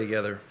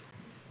Together.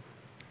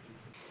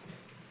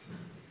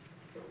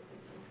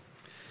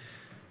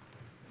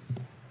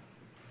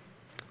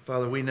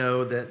 Father, we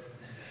know that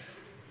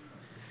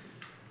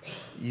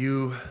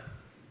you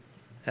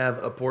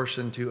have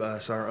apportioned to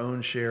us our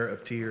own share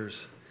of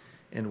tears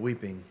and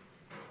weeping.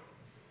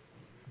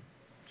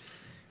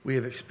 We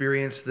have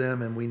experienced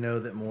them, and we know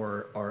that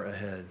more are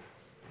ahead.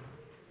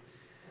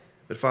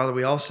 But Father,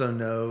 we also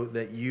know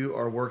that you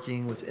are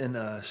working within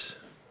us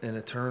an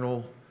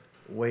eternal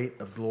weight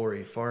of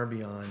glory far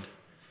beyond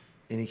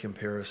any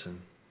comparison.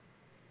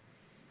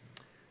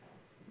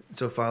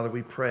 So, Father,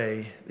 we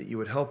pray that you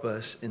would help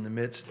us in the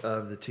midst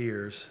of the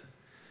tears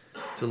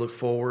to look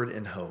forward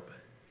in hope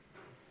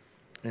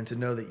and to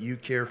know that you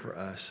care for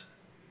us.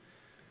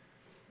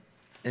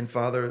 And,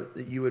 Father,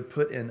 that you would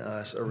put in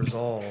us a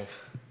resolve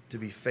to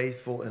be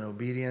faithful and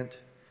obedient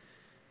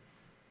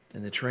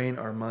and to train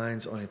our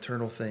minds on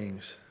eternal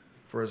things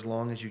for as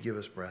long as you give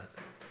us breath.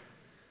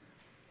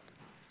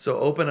 So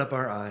open up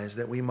our eyes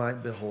that we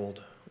might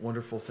behold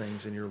wonderful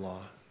things in your law.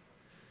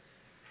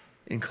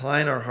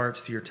 Incline our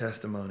hearts to your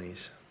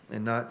testimonies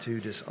and not to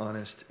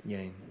dishonest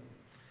gain.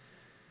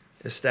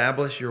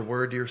 Establish your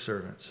word to your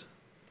servants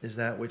is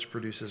that which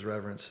produces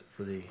reverence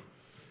for thee.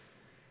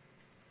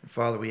 And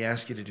Father, we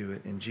ask you to do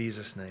it in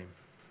Jesus' name.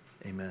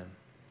 Amen.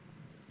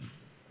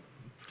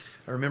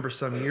 I remember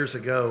some years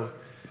ago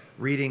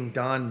reading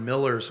Don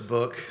Miller's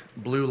book,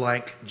 Blue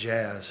Like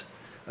Jazz.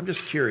 I'm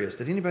just curious,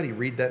 did anybody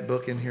read that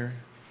book in here?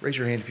 Raise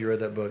your hand if you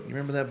read that book. You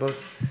remember that book?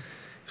 It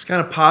was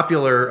kind of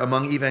popular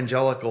among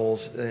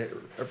evangelicals,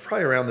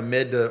 probably around the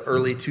mid to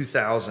early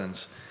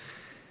 2000s.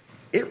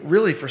 It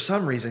really, for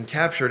some reason,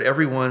 captured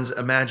everyone's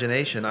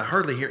imagination. I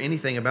hardly hear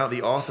anything about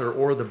the author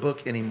or the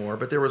book anymore,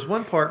 but there was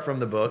one part from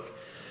the book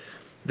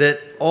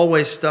that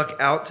always stuck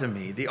out to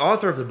me. The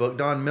author of the book,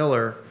 Don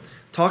Miller,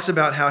 talks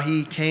about how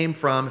he came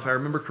from, if I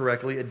remember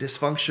correctly, a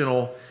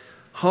dysfunctional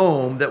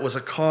home that was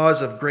a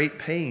cause of great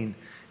pain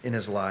in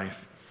his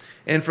life.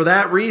 And for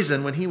that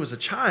reason, when he was a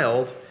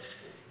child,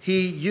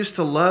 he used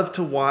to love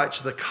to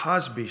watch The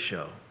Cosby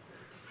Show.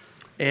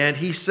 And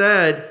he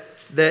said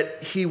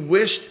that he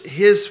wished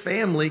his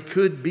family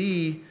could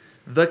be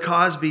the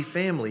Cosby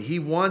family. He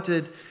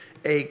wanted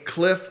a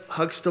Cliff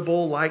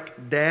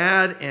Huxtable-like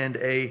dad and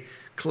a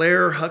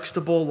Claire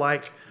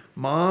Huxtable-like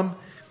mom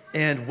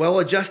and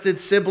well-adjusted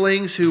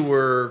siblings who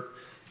were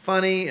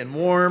funny and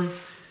warm.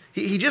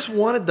 He just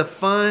wanted the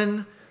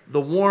fun, the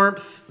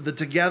warmth, the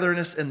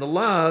togetherness, and the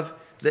love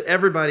that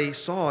everybody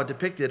saw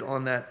depicted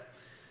on that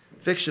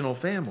fictional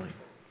family.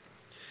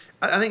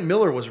 I think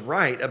Miller was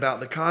right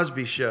about The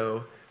Cosby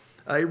Show.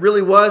 It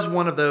really was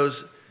one of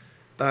those,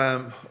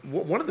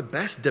 one of the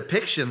best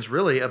depictions,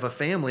 really, of a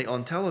family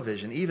on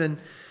television. Even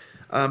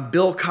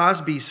Bill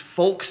Cosby's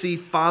folksy,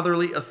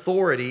 fatherly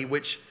authority,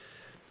 which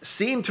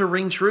seemed to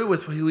ring true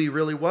with who he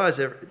really was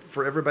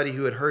for everybody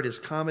who had heard his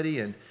comedy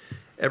and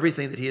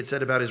everything that he had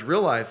said about his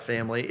real-life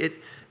family.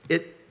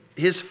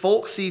 His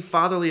folksy,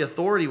 fatherly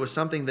authority was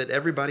something that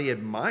everybody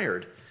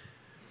admired.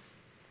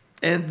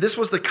 And this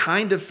was the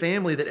kind of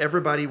family that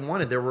everybody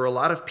wanted. There were a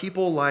lot of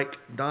people like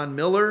Don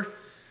Miller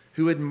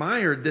who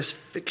admired this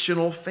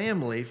fictional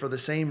family for the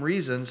same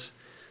reasons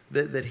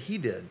that he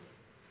did.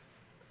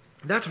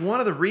 That's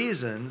one of the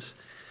reasons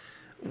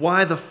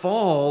why the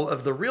fall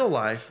of the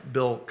real-life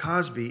Bill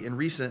Cosby in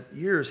recent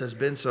years has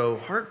been so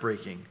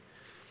heartbreaking.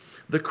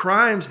 The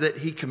crimes that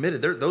he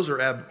committed, those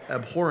are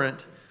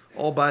abhorrent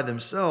all by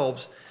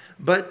themselves.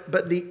 But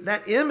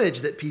that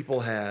image that people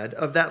had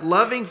of that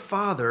loving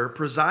father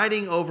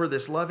presiding over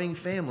this loving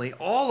family,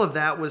 all of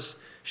that was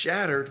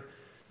shattered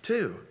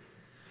too.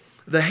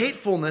 The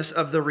hatefulness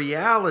of the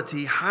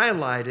reality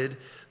highlighted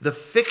the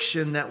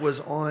fiction that was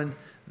on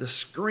the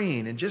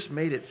screen and just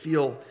made it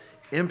feel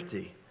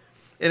empty.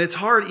 And it's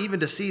hard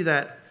even to see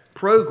that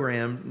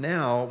program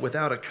now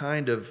without a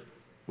kind of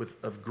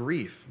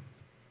grief.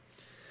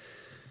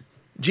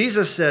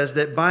 Jesus says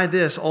that by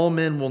this all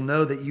men will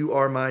know that you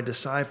are my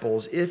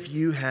disciples if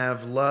you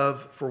have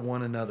love for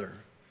one another.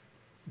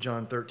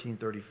 John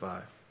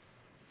 13:35.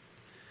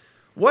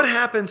 What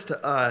happens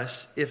to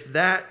us if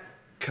that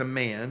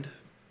command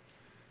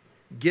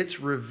gets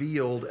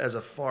revealed as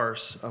a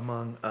farce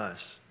among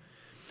us?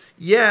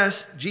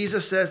 Yes,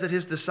 Jesus says that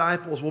his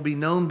disciples will be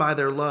known by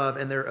their love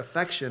and their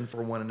affection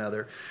for one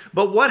another.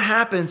 But what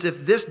happens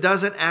if this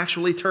doesn't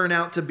actually turn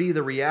out to be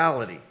the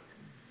reality?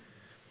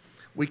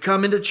 We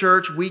come into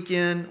church week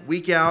in,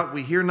 week out.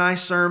 We hear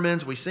nice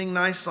sermons. We sing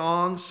nice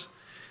songs.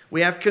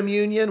 We have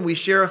communion. We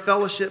share a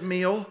fellowship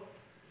meal.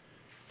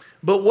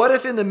 But what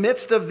if in the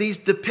midst of these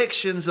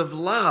depictions of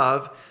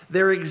love,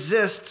 there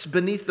exists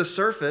beneath the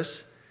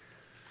surface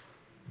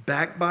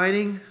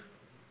backbiting,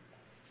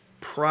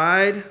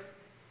 pride,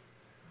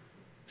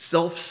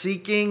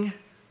 self-seeking,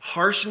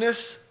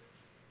 harshness?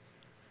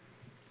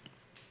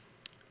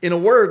 In a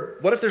word,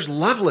 what if there's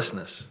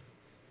lovelessness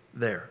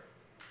there?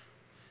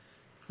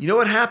 You know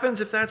what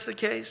happens if that's the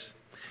case?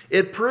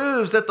 It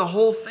proves that the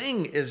whole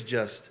thing is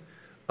just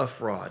a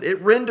fraud.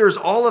 It renders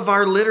all of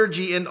our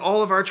liturgy and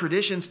all of our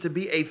traditions to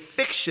be a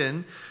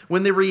fiction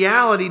when the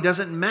reality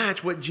doesn't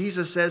match what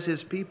Jesus says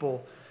his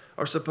people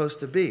are supposed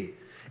to be.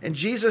 And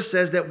Jesus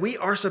says that we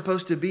are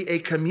supposed to be a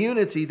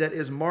community that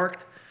is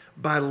marked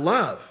by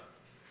love.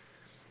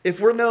 If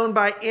we're known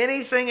by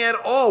anything at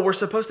all, we're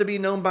supposed to be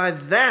known by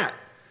that.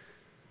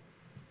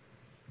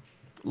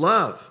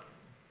 Love.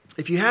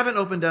 If you haven't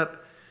opened up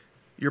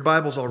your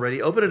Bibles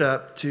already, open it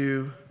up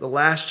to the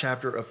last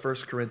chapter of 1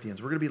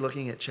 Corinthians. We're going to be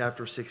looking at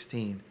chapter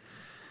 16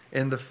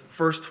 and the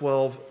first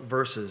 12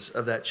 verses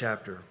of that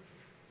chapter.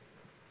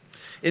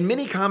 In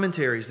many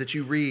commentaries that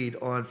you read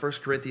on 1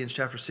 Corinthians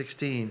chapter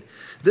 16,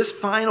 this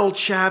final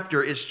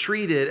chapter is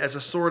treated as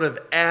a sort of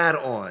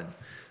add-on,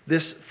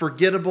 this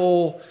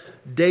forgettable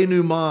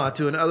denouement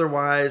to an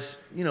otherwise,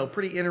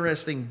 pretty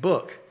interesting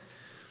book.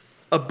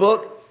 A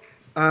book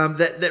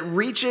that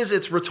reaches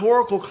its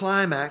rhetorical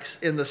climax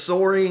in the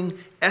soaring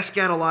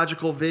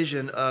eschatological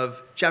vision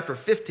of chapter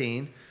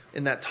 15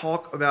 in that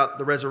talk about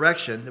the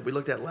resurrection that we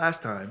looked at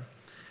last time.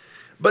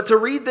 But to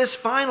read this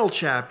final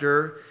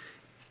chapter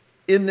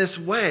in this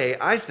way,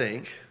 I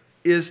think,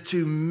 is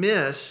to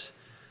miss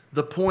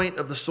the point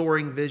of the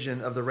soaring vision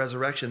of the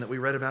resurrection that we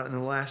read about in the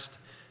last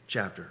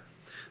chapter.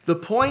 The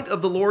point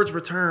of the Lord's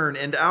return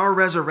and our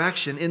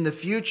resurrection in the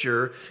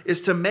future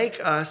is to make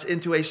us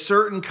into a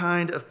certain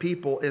kind of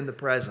people in the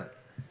present.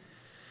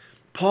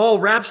 Paul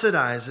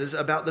rhapsodizes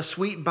about the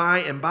sweet by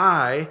and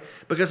by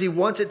because he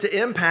wants it to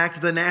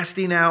impact the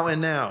nasty now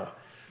and now,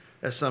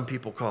 as some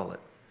people call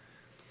it.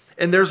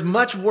 And there's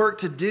much work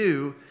to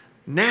do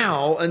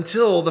now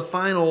until the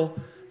final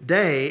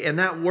day, and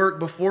that work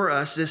before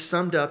us is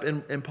summed up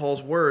in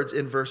Paul's words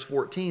in verse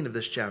 14 of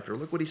this chapter.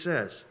 Look what he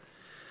says.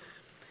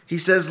 He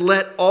says,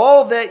 "Let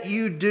all that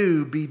you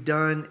do be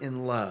done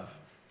in love."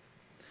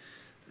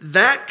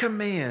 That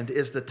command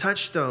is the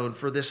touchstone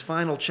for this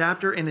final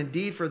chapter and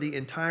indeed for the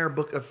entire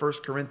book of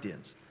 1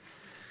 Corinthians.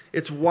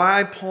 It's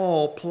why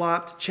Paul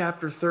plopped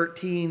chapter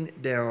 13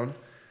 down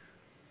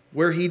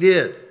where he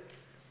did.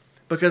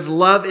 Because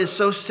love is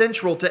so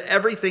central to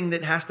everything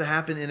that has to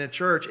happen in a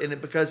church,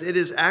 and because it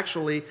is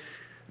actually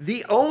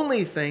the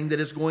only thing that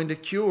is going to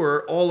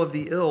cure all of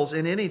the ills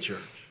in any church.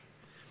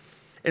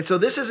 And so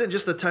this isn't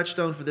just the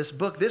touchstone for this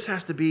book. This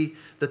has to be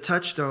the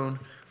touchstone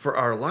for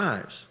our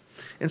lives.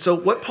 And so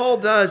what Paul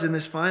does in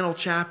this final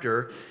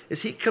chapter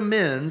is he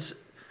commends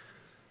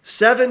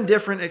 7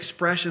 different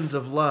expressions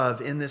of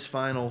love in this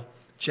final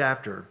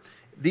chapter.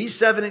 These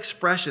 7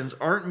 expressions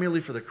aren't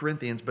merely for the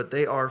Corinthians, but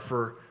they are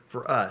for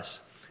us.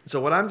 So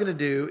what I'm going to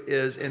do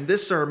is, in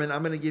this sermon,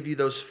 I'm going to give you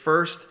those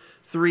first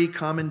 3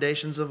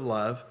 commendations of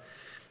love,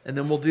 and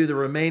then we'll do the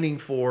remaining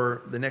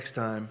 4 the next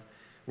time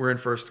we're in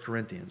 1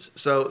 Corinthians.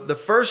 So the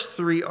first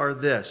 3 are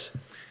this.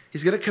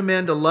 He's going to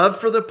commend a love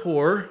for the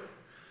poor,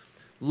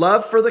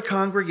 love for the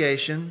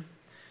congregation,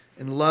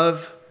 and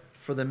love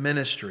for the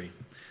ministry.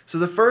 So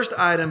the first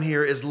item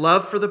here is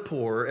love for the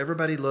poor.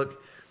 Everybody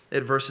look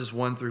at verses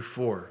 1 through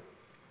 4.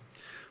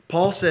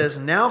 Paul says,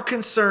 "Now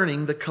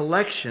concerning the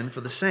collection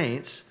for the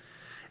saints,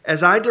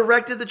 as I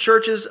directed the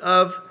churches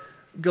of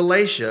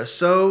Galatia,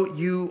 so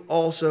you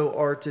also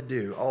are to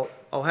do."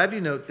 I'll have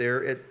you note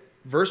there at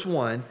verse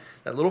 1,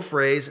 that little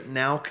phrase,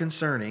 "now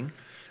concerning,"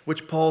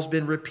 which Paul's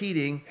been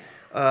repeating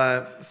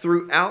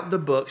throughout the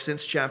book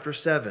since chapter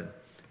 7.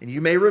 And you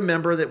may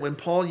remember that when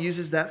Paul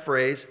uses that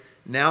phrase,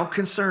 "now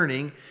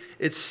concerning,"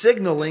 it's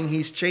signaling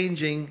he's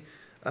changing,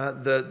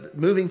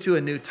 moving to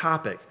a new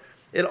topic.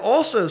 It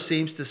also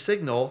seems to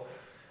signal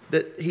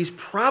that he's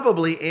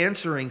probably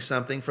answering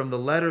something from the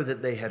letter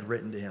that they had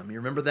written to him. You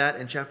remember that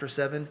in chapter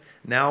 7?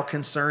 "Now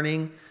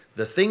concerning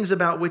the things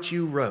about which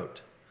you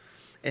wrote."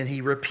 And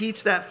he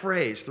repeats that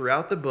phrase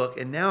throughout the book,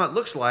 and now it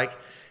looks like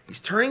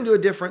he's turning to a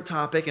different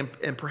topic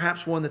and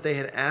perhaps one that they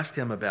had asked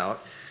him about.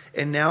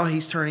 And now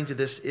he's turning to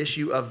this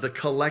issue of the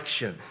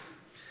collection.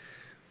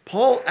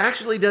 Paul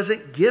actually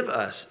doesn't give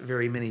us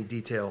very many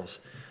details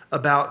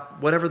about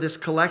whatever this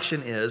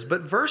collection is,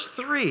 but verse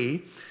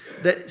 3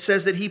 that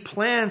says that he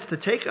plans to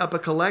take up a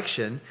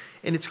collection,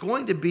 and it's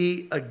going to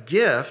be a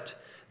gift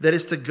that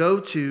is to go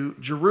to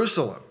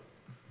Jerusalem.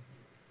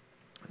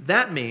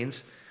 That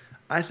means,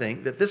 I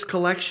think, that this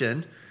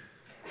collection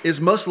is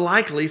most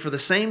likely for the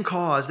same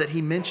cause that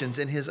he mentions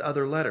in his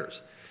other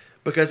letters.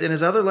 Because in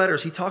his other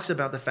letters, he talks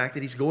about the fact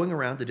that he's going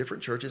around to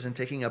different churches and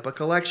taking up a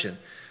collection.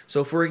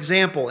 So, for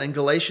example, in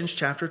Galatians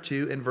chapter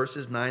 2 and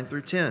verses 9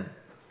 through 10,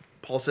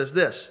 Paul says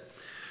this,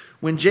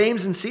 "When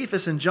James and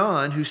Cephas and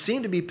John, who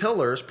seemed to be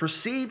pillars,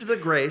 perceived the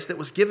grace that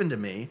was given to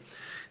me,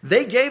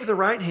 they gave the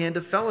right hand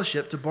of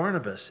fellowship to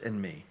Barnabas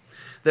and me,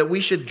 that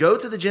we should go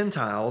to the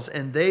Gentiles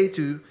and they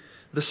to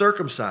the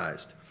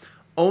circumcised.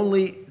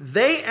 Only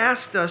they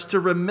asked us to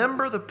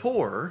remember the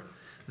poor,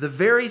 the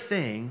very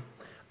thing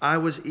I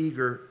was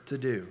eager to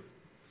do."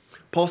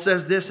 Paul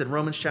says this in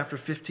Romans chapter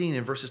 15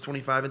 in verses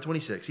 25 and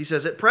 26. He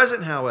says, "At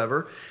present,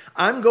 however,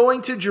 I'm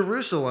going to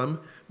Jerusalem,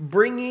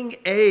 bringing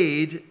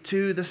aid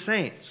to the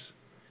saints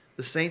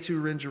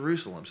who were in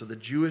Jerusalem," so the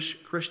Jewish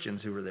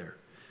Christians who were there,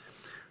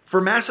 "for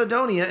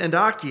Macedonia and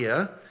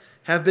Achaia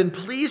have been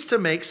pleased to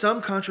make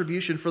some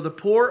contribution for the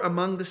poor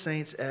among the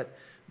saints at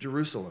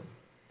Jerusalem.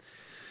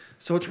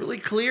 So it's really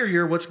clear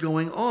here what's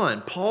going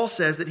on. Paul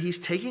says that he's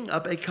taking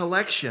up a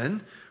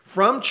collection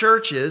from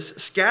churches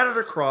scattered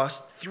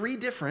across 3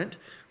 different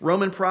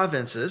Roman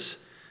provinces.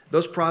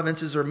 Those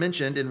provinces are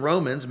mentioned in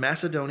Romans,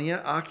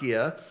 Macedonia,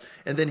 Achaia,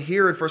 and then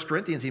here in 1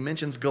 Corinthians he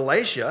mentions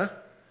Galatia.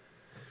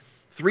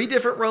 3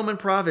 different Roman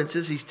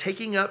provinces. He's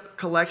taking up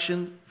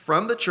collection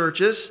from the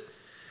churches.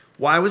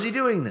 Why was he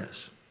doing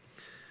this?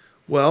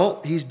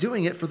 Well, he's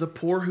doing it for the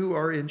poor who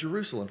are in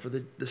Jerusalem, for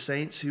the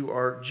saints who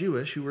are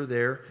Jewish, who are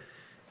there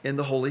in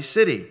the holy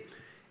city.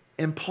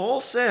 And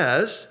Paul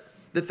says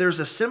that there's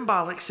a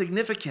symbolic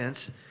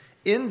significance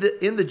in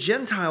the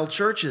Gentile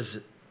churches,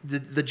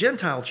 the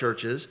Gentile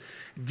churches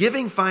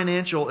giving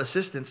financial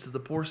assistance to the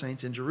poor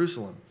saints in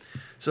Jerusalem.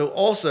 So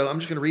also, I'm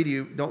just going to read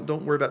you,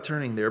 don't worry about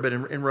turning there, but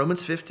in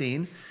Romans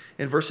 15,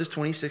 in verses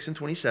 26 and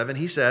 27,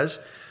 he says,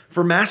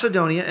 "For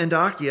Macedonia and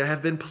Achaia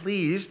have been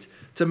pleased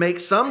to make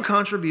some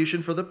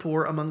contribution for the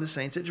poor among the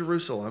saints at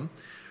Jerusalem,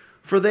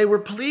 for they were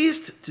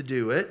pleased to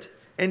do it,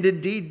 and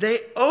indeed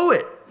they owe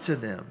it to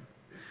them.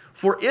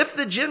 For if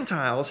the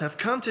Gentiles have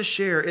come to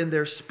share in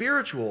their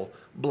spiritual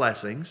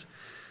blessings,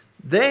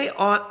 they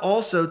ought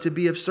also to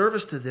be of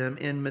service to them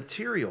in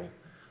material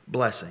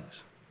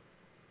blessings."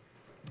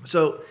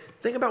 So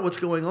think about what's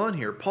going on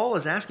here. Paul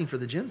is asking for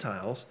the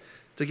Gentiles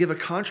to give a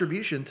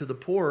contribution to the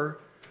poor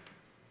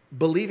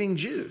believing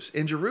Jews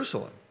in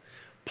Jerusalem.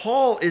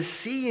 Paul is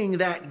seeing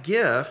that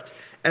gift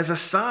as a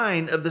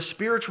sign of the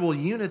spiritual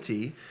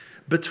unity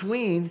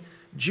between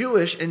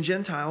Jewish and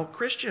Gentile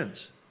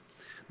Christians.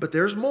 But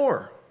there's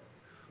more.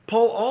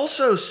 Paul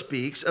also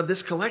speaks of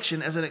this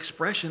collection as an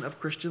expression of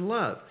Christian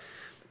love.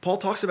 Paul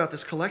talks about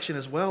this collection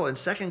as well in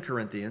 2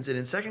 Corinthians. And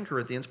in 2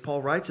 Corinthians,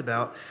 Paul writes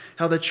about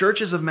how the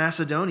churches of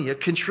Macedonia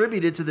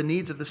contributed to the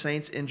needs of the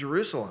saints in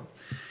Jerusalem.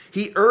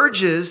 He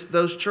urges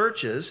those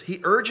churches,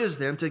 he urges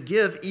them to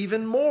give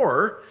even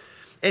more.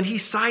 And he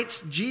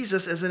cites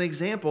Jesus as an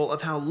example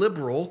of how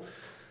liberal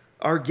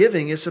our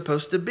giving is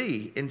supposed to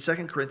be. In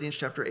 2 Corinthians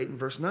chapter 8 and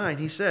verse 9,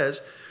 he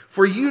says,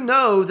 "For you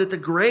know that the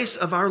grace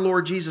of our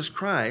Lord Jesus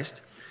Christ,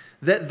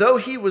 that though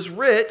he was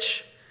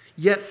rich,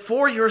 yet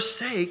for your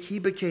sake he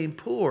became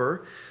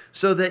poor,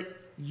 so that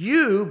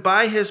you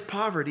by his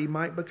poverty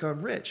might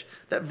become rich."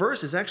 That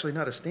verse is actually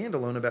not a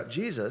standalone about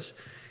Jesus.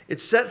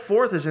 It's set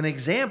forth as an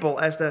example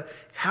as to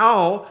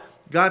how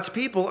God's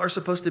people are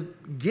supposed to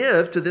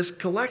give to this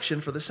collection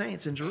for the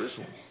saints in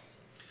Jerusalem.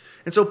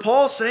 And so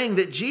Paul's saying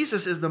that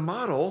Jesus is the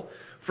model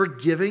for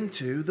giving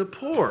to the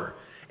poor.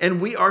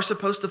 And we are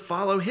supposed to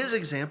follow his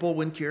example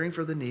when caring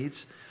for the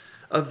needs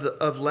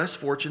of less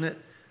fortunate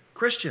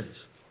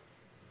Christians.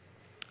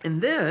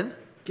 And then,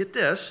 get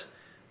this,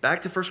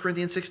 back to 1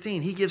 Corinthians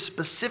 16, he gives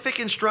specific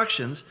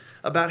instructions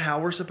about how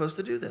we're supposed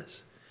to do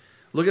this.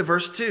 Look at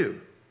verse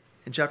 2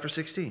 in chapter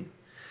 16.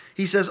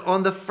 He says,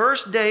 "On the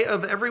first day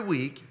of every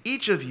week,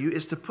 each of you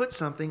is to put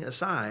something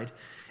aside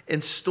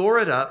and store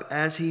it up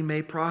as he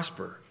may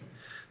prosper,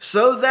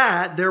 so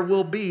that there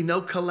will be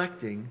no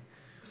collecting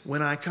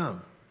when I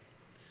come."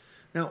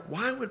 Now,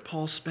 why would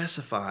Paul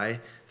specify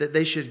that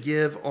they should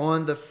give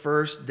on the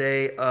first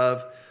day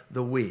of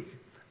the week?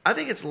 I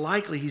think it's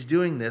likely he's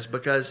doing this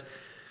because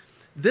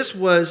this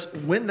was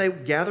when they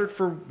gathered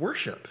for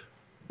worship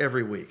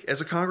every week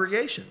as a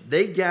congregation.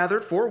 They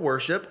gathered for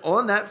worship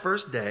on that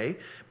first day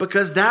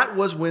because that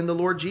was when the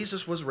Lord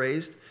Jesus was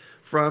raised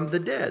from the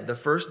dead, the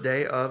first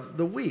day of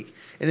the week.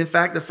 And in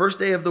fact, the first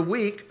day of the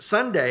week,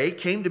 Sunday,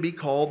 came to be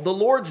called the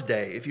Lord's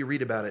Day, if you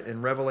read about it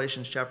in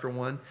Revelation chapter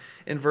 1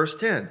 and verse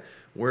 10,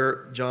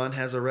 where John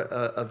has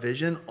a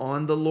vision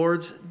on the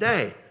Lord's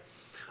Day.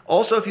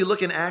 Also, if you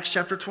look in Acts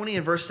chapter 20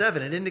 and verse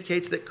 7, it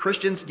indicates that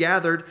Christians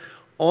gathered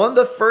on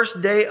the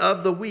first day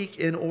of the week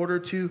in order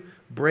to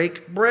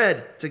break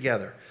bread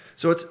together.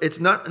 So it's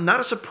not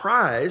a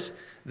surprise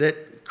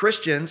that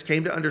Christians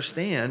came to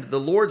understand the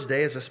Lord's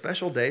Day as a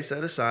special day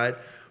set aside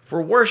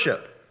for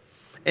worship.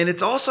 And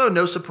it's also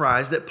no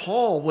surprise that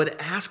Paul would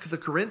ask the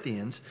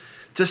Corinthians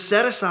to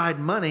set aside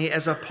money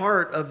as a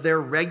part of their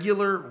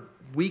regular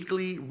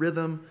weekly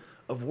rhythm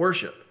of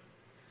worship.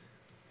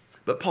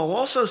 But Paul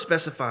also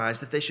specifies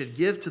that they should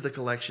give to the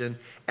collection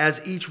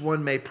as each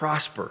one may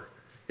prosper,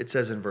 it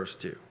says in verse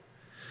 2.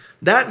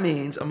 That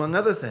means, among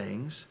other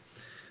things,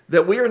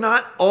 that we are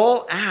not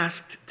all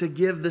asked to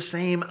give the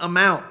same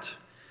amount,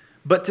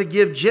 but to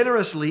give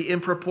generously in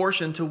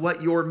proportion to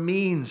what your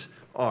means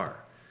are.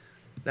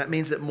 That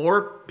means that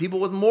more people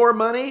with more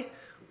money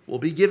will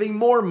be giving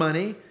more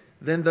money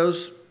than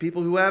those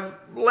people who have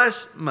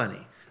less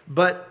money.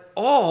 But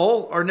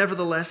all are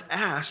nevertheless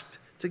asked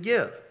to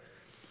give.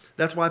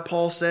 That's why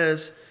Paul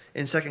says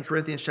in 2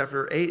 Corinthians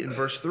chapter 8 and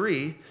verse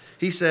 3,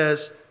 he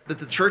says that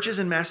the churches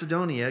in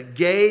Macedonia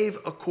gave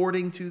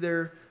according to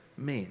their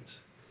means.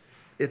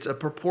 It's a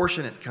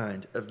proportionate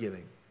kind of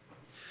giving.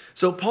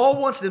 So Paul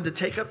wants them to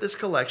take up this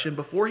collection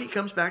before he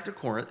comes back to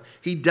Corinth.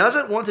 He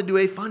doesn't want to do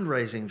a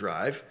fundraising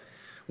drive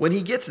when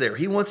he gets there.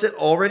 He wants it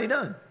already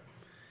done.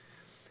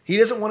 He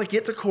doesn't want to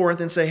get to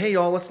Corinth and say, "Hey,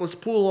 y'all, let's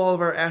pool all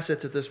of our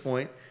assets at this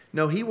point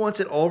No, he wants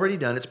it already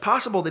done. It's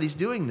possible that he's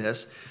doing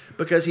this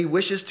because he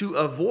wishes to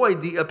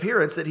avoid the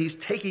appearance that he's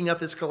taking up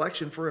this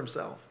collection for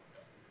himself.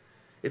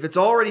 If it's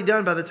already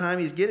done by the time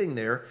he's getting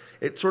there,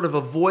 it sort of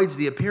avoids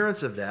the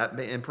appearance of that,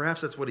 and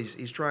perhaps that's what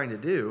he's trying to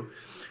do.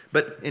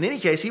 But in any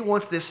case, he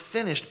wants this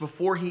finished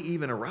before he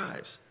even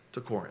arrives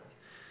to Corinth.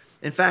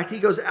 In fact, he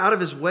goes out of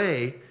his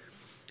way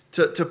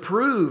to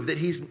prove that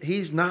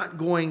he's not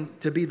going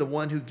to be the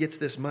one who gets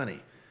this money.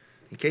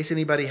 In case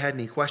anybody had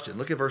any question,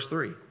 look at verse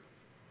 3.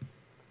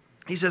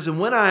 He says, "And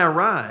when I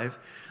arrive,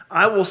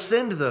 I will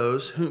send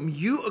those whom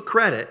you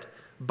accredit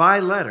by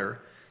letter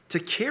to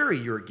carry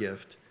your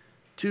gift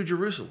to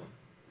Jerusalem.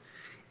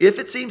 If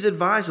it seems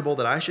advisable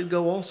that I should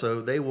go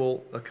also, they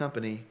will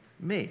accompany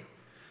me."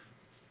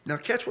 Now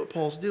catch what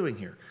Paul's doing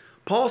here.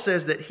 Paul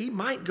says that he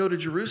might go to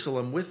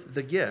Jerusalem with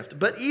the gift,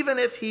 but even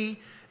if he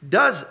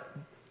doesn't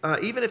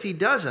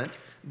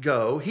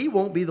go, he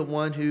won't be the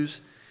one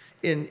who's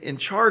in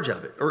charge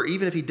of it. Or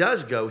even if he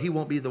does go, he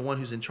won't be the one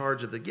who's in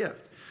charge of the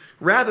gift.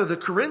 Rather, the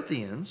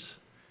Corinthians,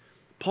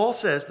 Paul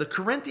says, the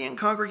Corinthian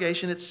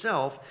congregation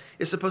itself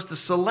is supposed to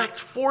select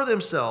for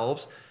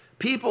themselves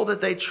people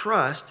that they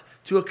trust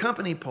to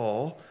accompany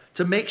Paul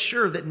to make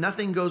sure that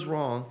nothing goes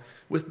wrong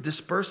with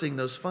dispersing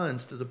those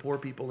funds to the poor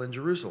people in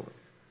Jerusalem.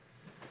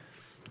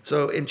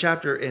 So in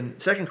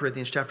 2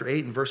 Corinthians chapter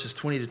 8 and verses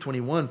 20 to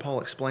 21, Paul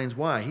explains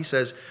why. He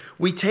says,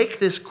 "We take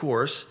this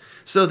course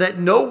so that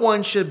no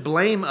one should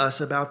blame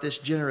us about this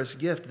generous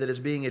gift that is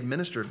being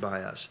administered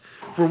by us.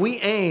 For we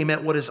aim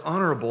at what is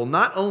honorable,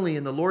 not only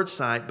in the Lord's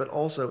sight, but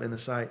also in the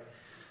sight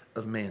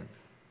of man."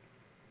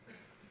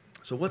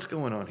 So what's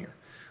going on here?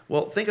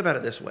 Well, think about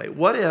it this way.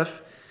 What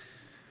if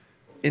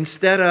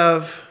instead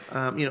of,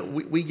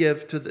 we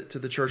give to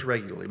the church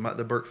regularly,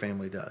 the Burke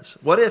family does.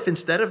 What if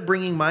instead of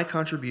bringing my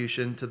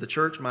contribution to the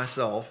church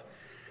myself,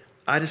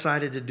 I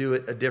decided to do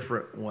it a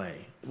different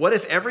way? What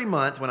if every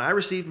month when I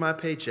received my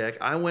paycheck,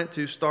 I went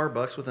to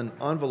Starbucks with an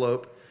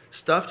envelope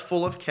stuffed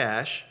full of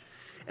cash,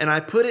 and I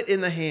put it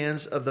in the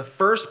hands of the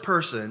first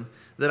person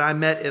that I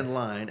met in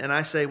line, and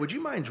I say, "Would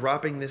you mind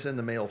dropping this in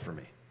the mail for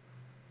me?"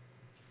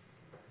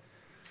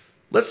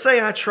 Let's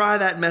say I try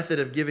that method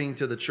of giving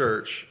to the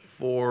church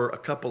for a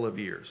couple of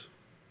years.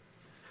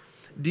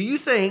 Do you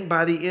think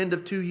by the end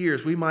of 2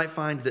 years we might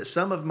find that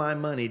some of my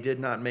money did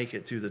not make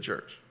it to the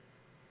church?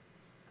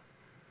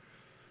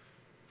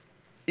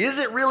 Is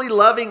it really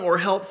loving or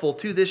helpful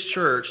to this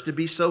church to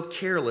be so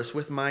careless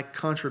with my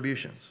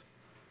contributions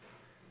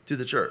to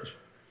the church?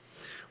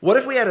 What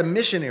if we had a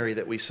missionary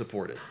that we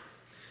supported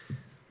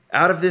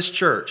out of this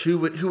church who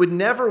would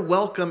never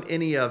welcome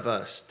any of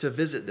us to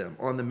visit them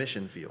on the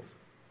mission field?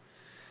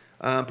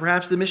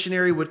 Perhaps the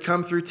missionary would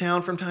come through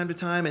town from time to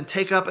time and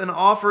take up an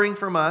offering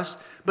from us,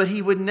 but he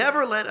would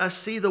never let us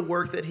see the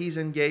work that he's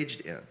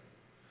engaged in.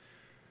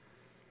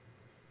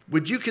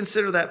 Would you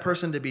consider that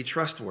person to be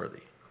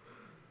trustworthy?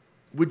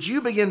 Would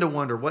you begin to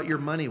wonder what your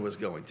money was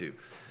going to?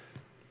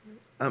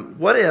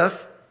 What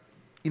if,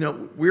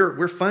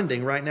 we're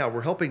funding right now,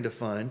 we're helping to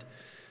fund,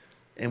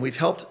 and we've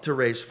helped to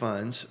raise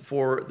funds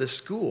for the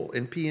school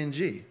in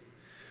PNG.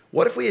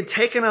 What if we had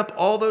taken up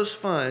all those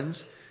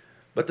funds,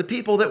 but the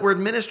people that were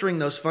administering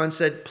those funds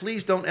said,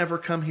 "Please don't ever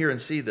come here and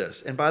see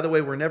this. And by the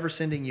way, we're never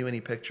sending you any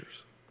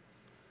pictures."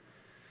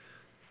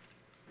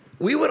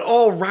 We would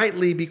all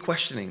rightly be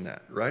questioning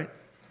that, right?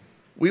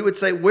 We would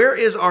say, where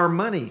is our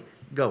money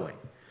going?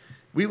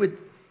 We would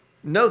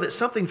know that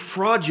something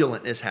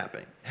fraudulent is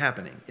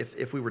happening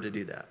if we were to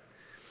do that.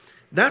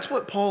 That's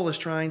what Paul is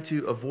trying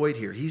to avoid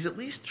here. He's at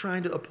least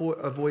trying to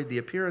avoid the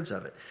appearance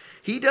of it.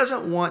 He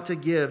doesn't want to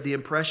give the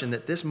impression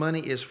that this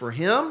money is for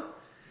him,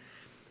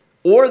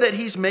 or that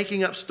he's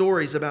making up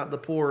stories about the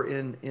poor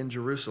in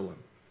Jerusalem.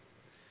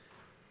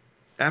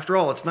 After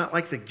all, it's not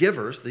like the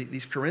givers,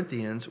 these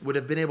Corinthians, would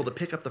have been able to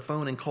pick up the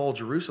phone and call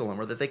Jerusalem,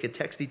 or that they could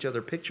text each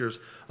other pictures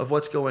of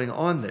what's going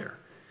on there.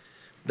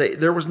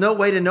 There was no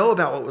way to know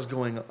about what was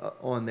going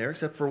on there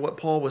except for what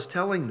Paul was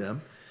telling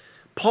them.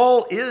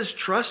 Paul is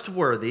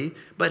trustworthy,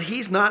 but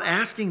he's not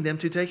asking them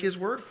to take his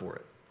word for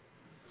it.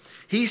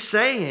 He's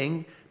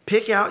saying,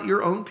 pick out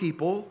your own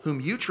people whom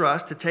you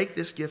trust to take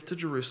this gift to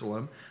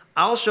Jerusalem.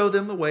 I'll show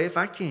them the way if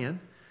I can,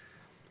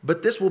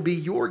 but this will be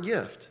your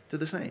gift to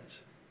the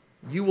saints.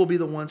 You will be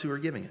the ones who are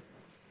giving it.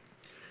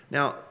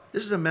 Now,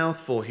 this is a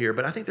mouthful here,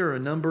 but I think there are a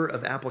number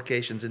of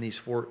applications in these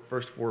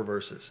first four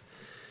verses.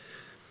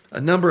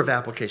 A number of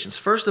applications.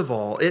 First of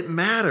all, it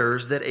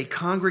matters that a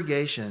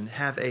congregation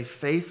have a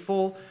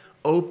faithful,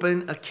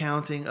 open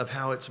accounting of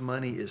how its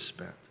money is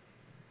spent.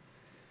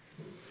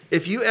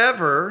 If you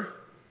ever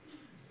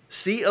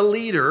see a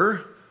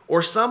leader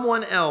or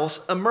someone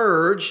else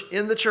emerge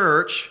in the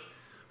church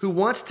who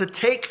wants to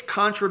take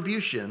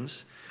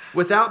contributions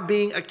without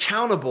being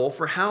accountable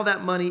for how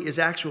that money is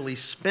actually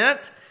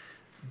spent,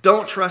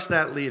 don't trust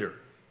that leader.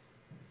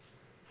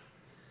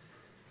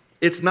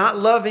 It's not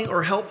loving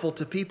or helpful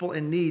to people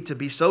in need to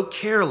be so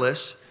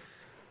careless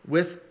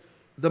with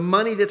the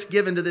money that's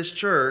given to this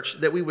church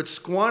that we would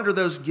squander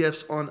those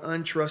gifts on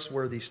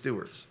untrustworthy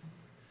stewards.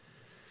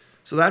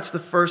 So that's the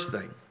first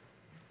thing.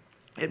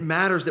 It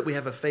matters that we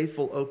have a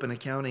faithful, open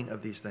accounting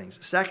of these things.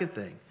 Second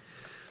thing,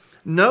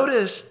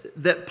 notice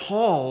that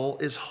Paul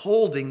is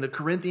holding the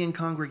Corinthian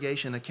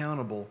congregation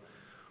accountable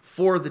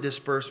for the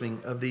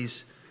disbursing of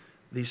these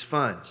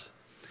funds.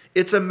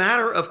 It's a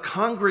matter of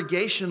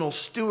congregational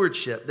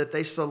stewardship that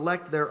they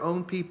select their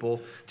own people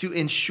to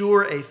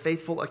ensure a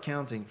faithful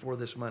accounting for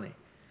this money.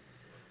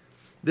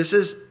 This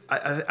is,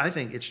 I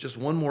think, it's just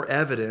one more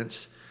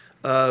evidence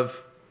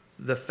of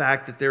the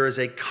fact that there is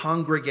a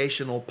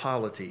congregational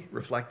polity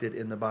reflected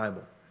in the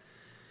Bible.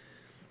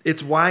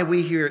 It's why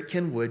we here at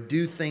Kenwood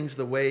do things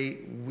the way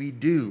we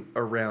do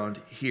around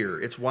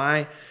here. It's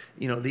why,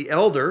 the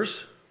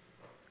elders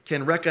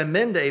can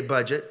recommend a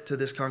budget to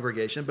this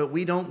congregation, but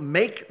we don't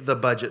make the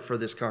budget for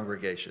this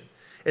congregation.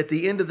 At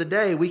the end of the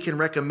day, we can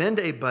recommend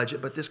a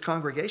budget, but this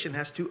congregation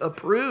has to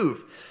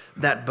approve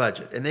that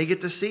budget, and they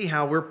get to see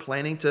how we're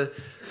planning to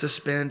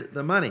spend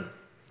the money.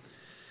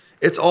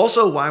 It's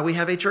also why we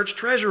have a church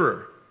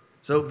treasurer,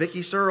 so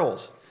Vicki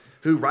Searles,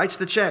 who writes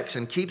the checks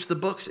and keeps the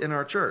books in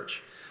our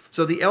church.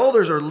 So the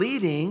elders are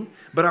leading,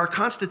 but our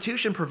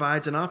Constitution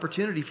provides an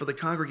opportunity for the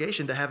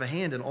congregation to have a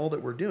hand in all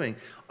that we're doing.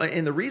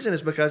 And the reason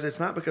is because it's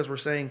not because we're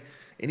saying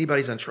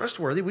anybody's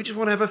untrustworthy. We just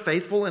want to have a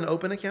faithful and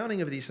open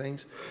accounting of these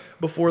things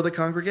before the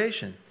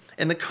congregation.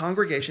 And the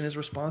congregation is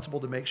responsible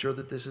to make sure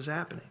that this is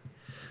happening.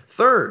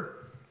 Third,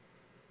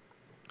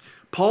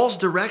 Paul's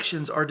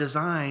directions are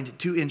designed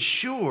to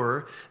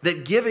ensure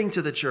that giving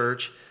to the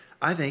church,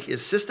 I think,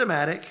 is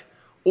systematic,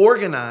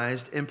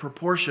 organized, and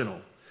proportional.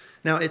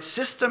 Now, it's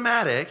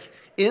systematic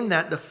in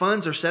that the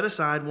funds are set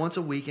aside once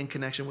a week in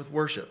connection with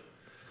worship.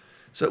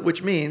 So,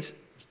 which means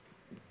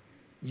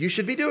you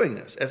should be doing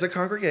this. As a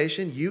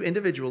congregation, you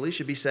individually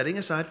should be setting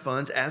aside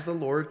funds as the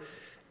Lord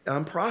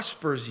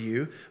prospers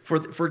you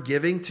for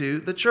giving to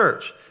the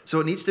church. So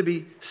it needs to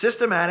be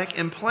systematic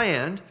and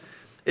planned.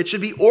 It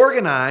should be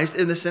organized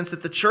in the sense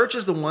that the church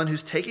is the one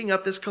who's taking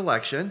up this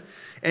collection,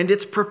 and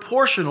it's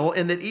proportional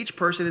in that each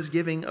person is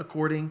giving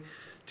according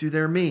to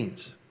their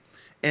means.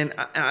 And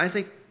I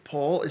think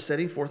Paul is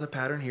setting forth a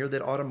pattern here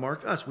that ought to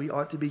mark us. We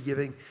ought to be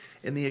giving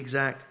in the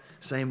exact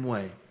same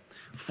way.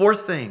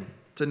 Fourth thing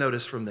to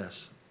notice from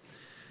this,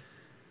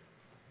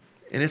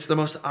 and it's the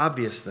most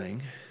obvious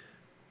thing,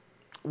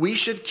 we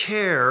should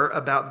care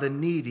about the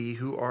needy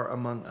who are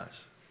among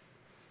us.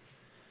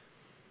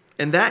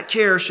 And that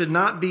care should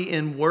not be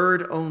in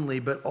word only,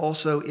 but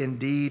also in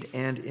deed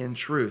and in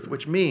truth,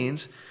 which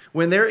means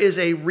when there is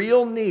a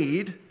real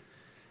need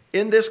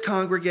in this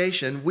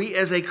congregation, we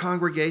as a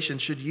congregation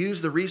should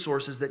use the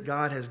resources that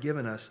God has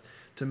given us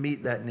to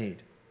meet that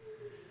need.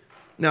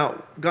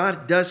 Now,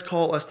 God does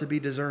call us to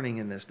be discerning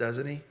in this,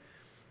 doesn't He?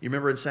 You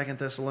remember in 2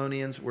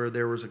 Thessalonians where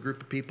there was a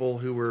group of people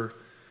who were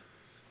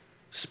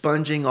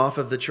sponging off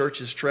of the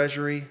church's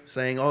treasury,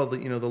 saying,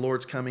 the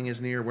Lord's coming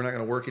is near. We're not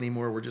going to work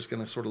anymore. We're just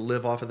going to sort of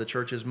live off of the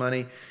church's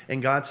money. And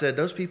God said,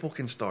 those people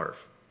can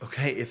starve.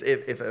 Okay?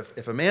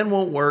 If a man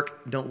won't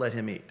work, don't let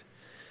him eat.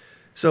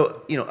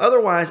 So,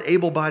 otherwise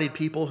able-bodied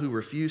people who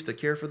refuse to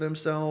care for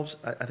themselves,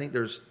 I think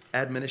there's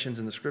admonitions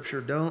in the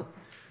Scripture,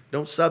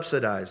 don't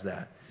subsidize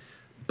that.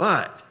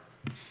 But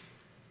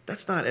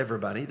that's not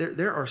everybody.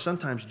 There are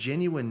sometimes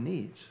genuine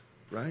needs,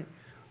 right?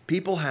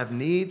 People have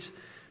needs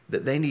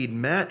that they need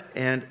met,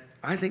 and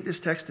I think this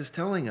text is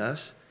telling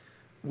us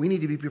we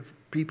need to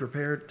be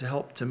prepared to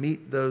help to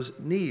meet those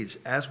needs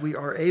as we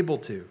are able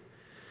to.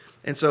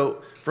 And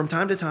so from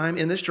time to time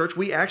in this church,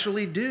 we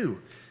actually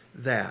do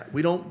that.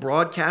 We don't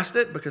broadcast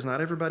it because not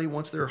everybody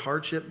wants their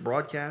hardship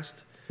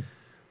broadcast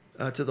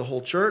to the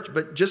whole church,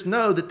 but just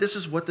know that this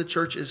is what the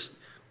church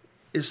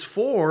is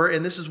for,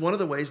 and this is one of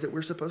the ways that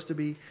we're supposed to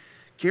be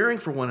caring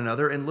for one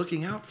another and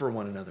looking out for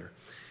one another.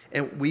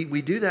 And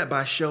we do that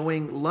by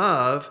showing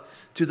love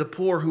to the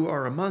poor who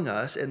are among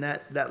us, and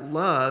that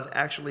love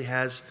actually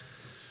has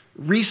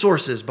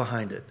resources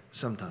behind it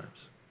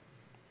sometimes.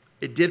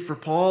 It did for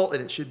Paul,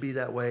 and it should be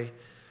that way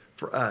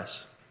for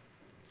us.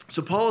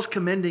 So Paul is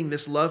commending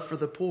this love for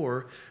the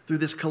poor through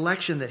this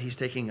collection that he's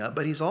taking up,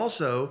 but he's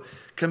also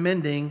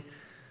commending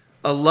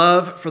a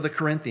love for the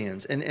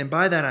Corinthians. And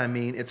by that I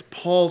mean it's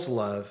Paul's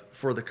love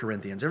for the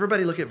Corinthians.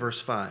 Everybody look at verse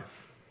 5.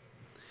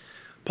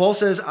 Paul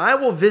says, I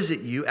will visit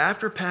you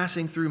after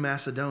passing through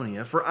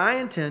Macedonia, for I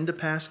intend to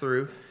pass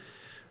through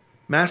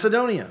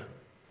Macedonia.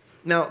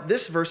 Now,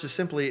 this verse is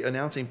simply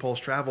announcing Paul's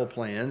travel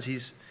plans.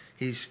 He's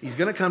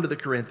going to come to the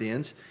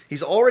Corinthians.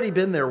 He's already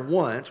been there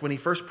once when he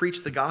first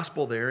preached the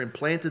gospel there and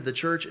planted the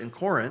church in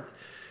Corinth.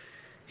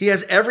 He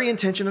has every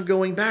intention of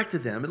going back to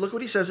them. And look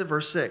what he says at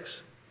verse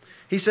 6.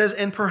 He says,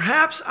 and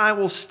perhaps I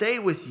will stay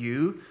with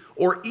you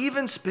or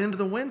even spend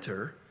the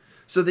winter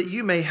so that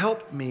you may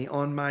help me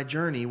on my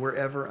journey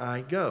wherever I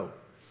go.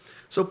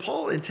 So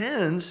Paul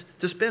intends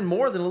to spend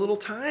more than a little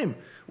time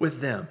with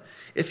them.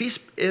 He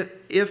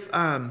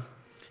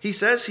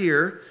says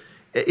here,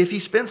 if he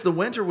spends the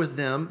winter with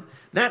them,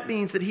 that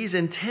means that he's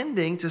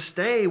intending to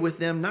stay with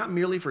them not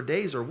merely for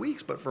days or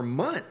weeks, but for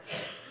months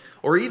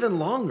or even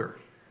longer.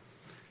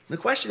 The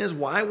question is,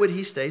 why would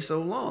he stay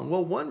so long?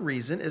 Well, one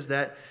reason is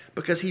that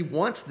because he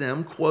wants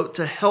them, quote,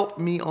 to help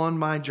me on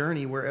my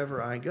journey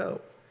wherever I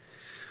go.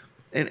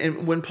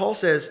 And when Paul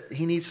says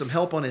he needs some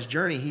help on his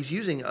journey, he's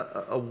using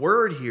a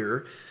word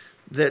here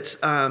that's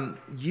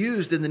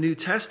used in the New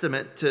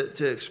Testament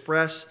to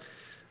express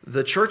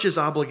the church's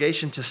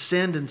obligation to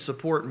send and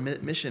support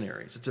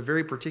missionaries. It's a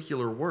very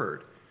particular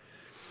word.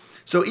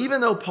 So even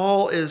though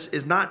Paul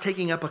is not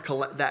taking up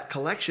that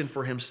collection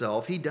for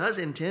himself, he does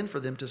intend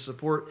for them to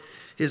support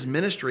his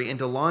ministry and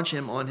to launch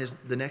him on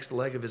the next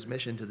leg of his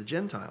mission to the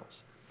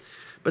Gentiles.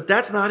 But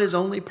that's not his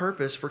only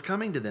purpose for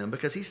coming to them,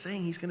 because he's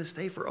saying he's going to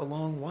stay for a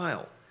long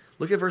while.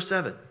 Look at verse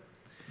 7.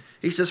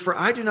 He says, "For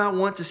I do not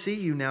want to see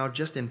you now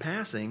just in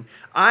passing.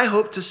 I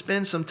hope to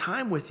spend some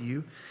time with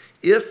you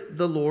if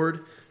the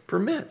Lord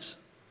permits."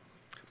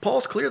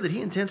 Paul's clear that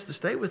he intends to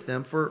stay with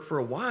them for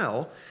a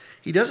while.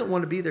 He doesn't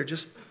want to be there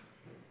just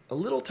a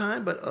little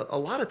time, but a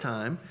lot of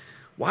time.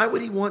 Why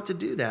would he want to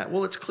do that?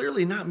 Well, it's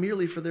clearly not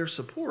merely for their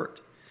support.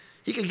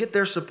 He could get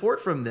their support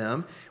from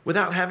them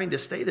without having to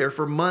stay there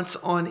for months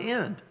on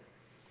end.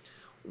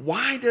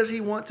 Why does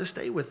he want to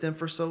stay with them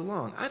for so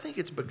long? I think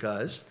it's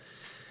because,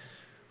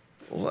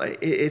 well,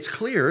 it's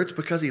clear it's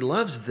because he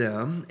loves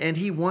them and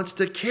he wants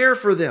to care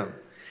for them.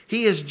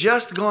 He has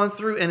just gone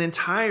through an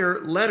entire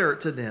letter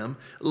to them,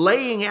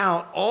 laying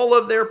out all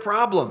of their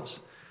problems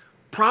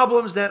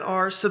that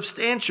are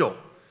substantial.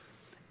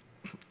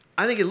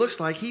 I think it looks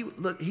like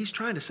he's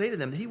trying to say to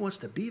them that he wants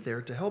to be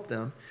there to help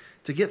them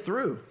to get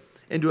through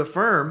and to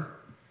affirm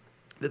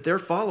that they're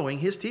following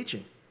his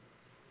teaching.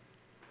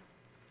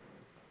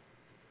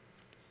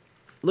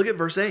 Look at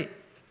verse 8.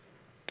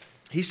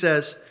 He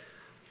says,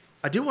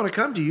 "I do want to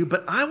come to you,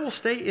 but I will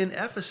stay in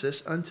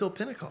Ephesus until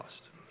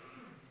Pentecost.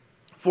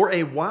 For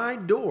a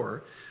wide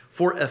door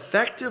for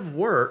effective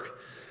work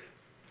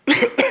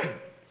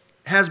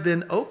has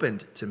been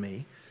opened to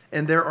me,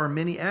 and there are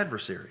many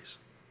adversaries."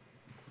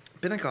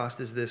 Pentecost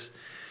is this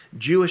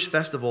Jewish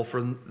festival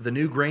for the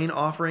new grain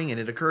offering, and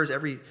it occurs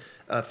every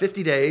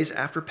 50 days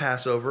after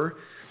Passover,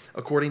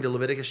 according to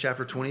Leviticus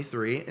chapter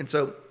 23. And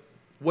so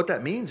what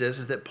that means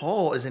is that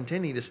Paul is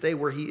intending to stay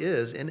where he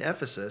is in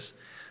Ephesus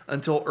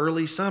until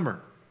early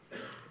summer,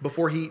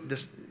 before he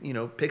just,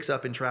 picks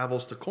up and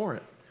travels to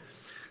Corinth.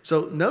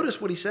 So notice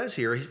what he says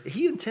here.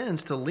 He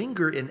intends to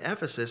linger in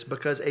Ephesus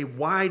because a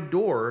wide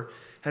door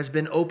has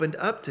been opened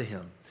up to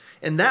him.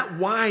 And that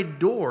wide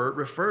door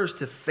refers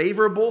to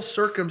favorable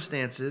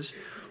circumstances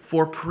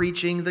for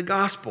preaching the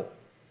gospel.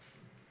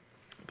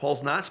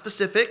 Paul's not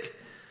specific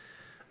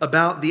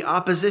about the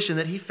opposition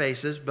that he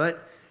faces,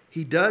 but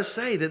he does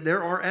say that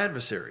there are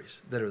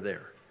adversaries that are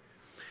there.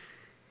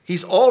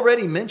 He's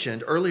already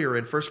mentioned earlier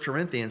in 1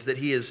 Corinthians that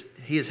he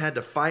has had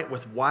to fight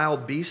with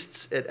wild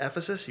beasts at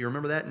Ephesus. You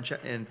remember that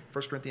in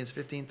 1 Corinthians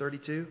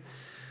 15:32?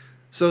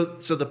 So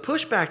the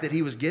pushback that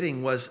he was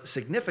getting was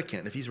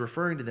significant if he's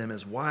referring to them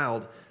as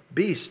wild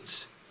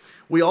beasts.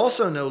 We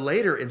also know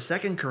later in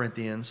 2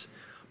 Corinthians,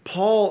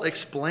 Paul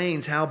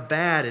explains how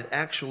bad it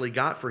actually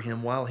got for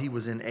him while he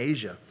was in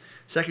Asia.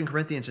 2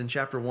 Corinthians in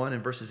chapter 1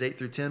 and verses 8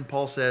 through 10,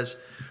 Paul says,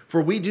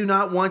 "For we do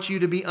not want you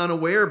to be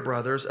unaware,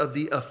 brothers, of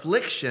the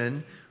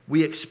affliction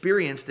we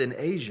experienced in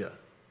Asia.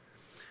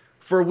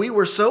 For we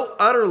were so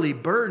utterly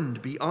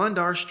burdened beyond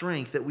our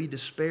strength that we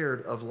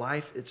despaired of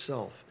life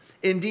itself.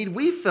 Indeed,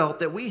 we felt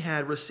that we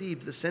had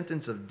received the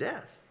sentence of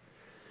death.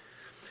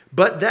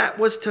 But that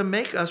was to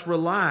make us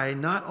rely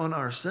not on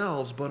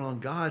ourselves, but on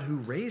God who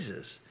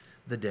raises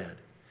the dead.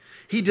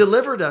 He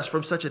delivered us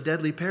from such a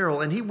deadly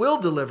peril, and he will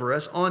deliver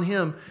us. On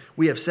him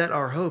we have set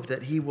our hope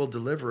that he will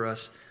deliver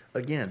us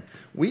again."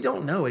 We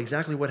don't know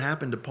exactly what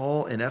happened to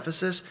Paul in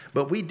Ephesus,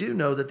 but we do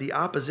know that the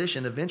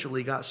opposition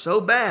eventually got so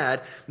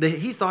bad that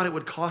he thought it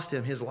would cost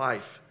him his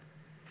life.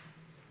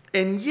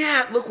 And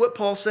yet, look what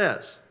Paul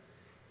says.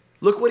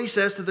 Look what he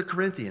says to the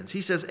Corinthians.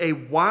 He says, "A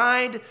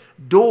wide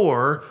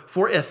door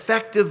for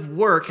effective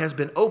work has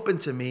been opened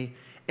to me,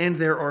 and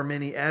there are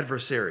many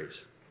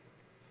adversaries."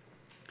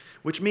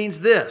 Which means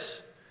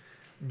this: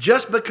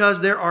 just because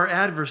there are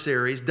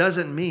adversaries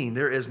doesn't mean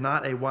there is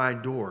not a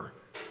wide door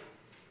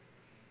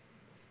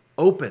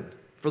open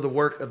for the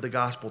work of the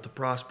gospel to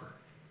prosper.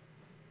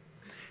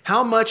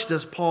 How much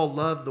does Paul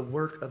love the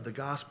work of the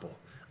gospel?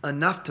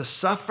 Enough to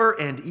suffer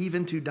and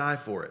even to die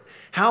for it.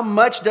 How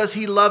much does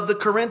he love the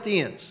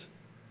Corinthians?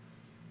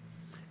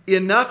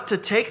 Enough to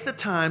take the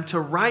time to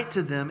write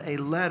to them a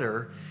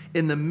letter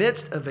in the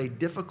midst of a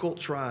difficult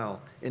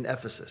trial in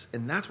Ephesus.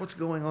 And that's what's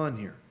going on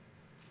here.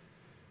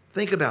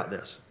 Think about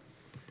this.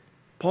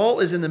 Paul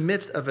is in the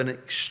midst of an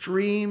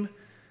extreme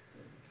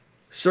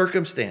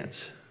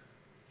circumstance,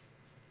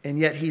 and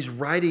yet he's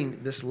writing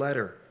this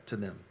letter to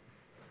them.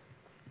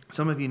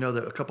 Some of you know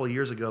that a couple of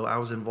years ago, I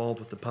was involved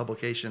with the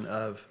publication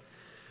of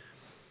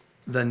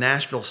the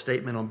Nashville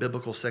Statement on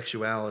Biblical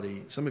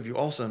Sexuality. Some of you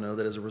also know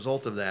that as a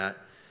result of that,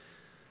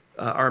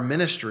 our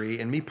ministry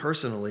and me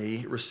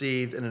personally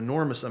received an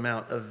enormous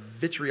amount of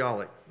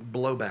vitriolic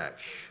blowback,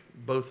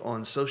 both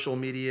on social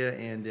media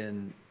and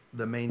in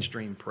the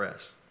mainstream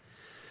press.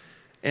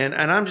 And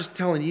I'm just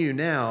telling you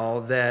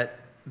now that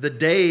the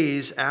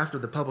days after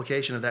the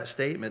publication of that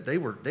statement, they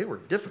were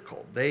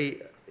difficult.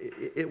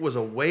 It was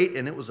a weight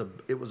and it was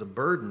a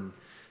burden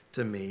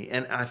to me,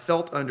 and I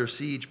felt under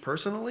siege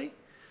personally.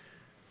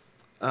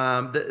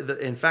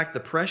 In fact, the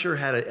pressure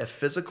had a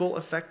physical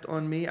effect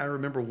on me. I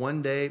remember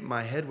one day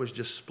my head was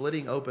just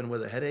splitting open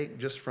with a headache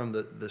just from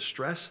the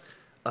stress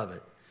of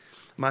it.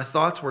 My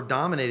thoughts were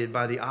dominated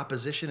by the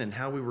opposition and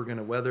how we were going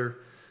to weather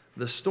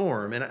the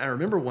storm. And I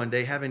remember one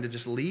day having to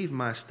just leave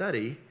my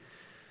study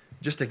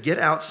just to get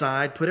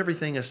outside, put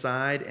everything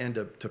aside, and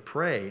to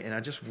pray. And I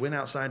just went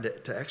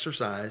outside to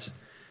exercise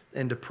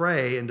and to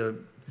pray and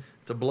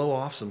to blow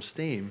off some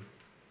steam.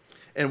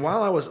 And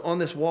while I was on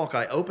this walk,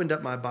 I opened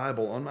up my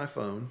Bible on my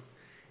phone,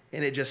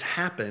 and it just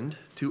happened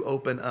to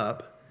open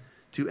up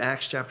to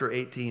Acts chapter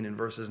 18 and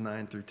verses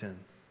 9 through 10,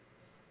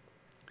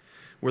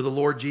 where the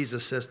Lord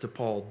Jesus says to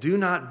Paul, "Do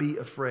not be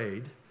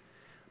afraid,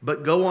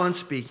 but go on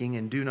speaking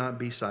and do not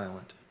be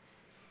silent,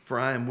 for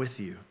I am with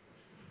you.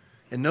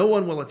 And no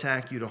one will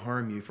attack you to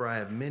harm you, for I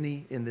have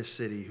many in this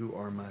city who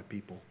are my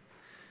people."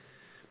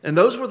 And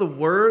those were the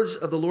words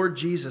of the Lord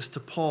Jesus to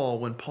Paul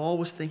when Paul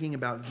was thinking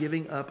about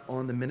giving up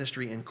on the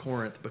ministry in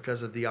Corinth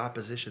because of the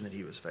opposition that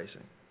he was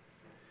facing.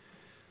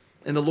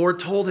 And the Lord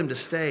told him to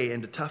stay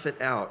and to tough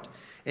it out,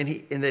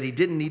 and that he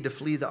didn't need to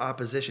flee the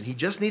opposition. He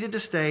just needed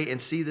to stay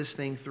and see this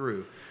thing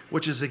through,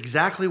 which is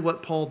exactly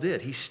what Paul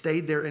did. He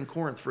stayed there in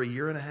Corinth for a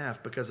year and a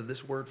half because of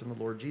this word from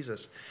the Lord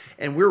Jesus.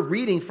 And we're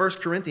reading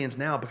 1 Corinthians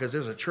now because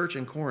there's a church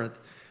in Corinth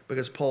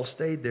because Paul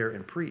stayed there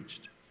and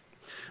preached.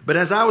 But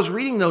as I was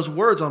reading those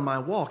words on my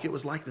walk, it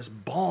was like this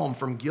balm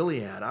from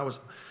Gilead.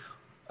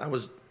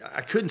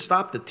 I couldn't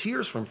stop the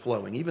tears from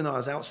flowing, even though I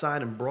was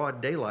outside in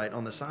broad daylight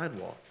on the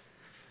sidewalk.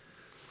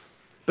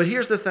 But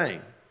here's the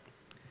thing.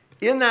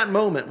 In that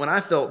moment when I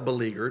felt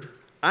beleaguered,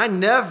 I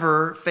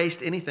never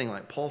faced anything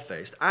like Paul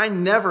faced. I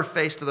never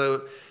faced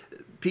the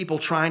people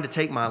trying to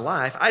take my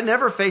life. I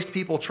never faced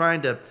people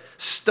trying to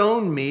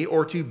stone me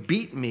or to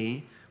beat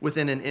me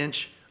within an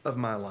inch of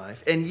my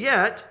life. And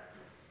yet,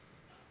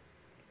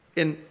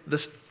 in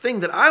this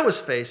thing that I was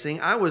facing,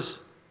 I was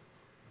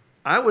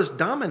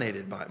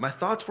dominated by it. My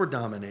thoughts were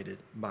dominated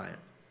by it.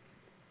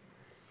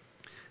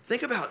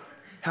 Think about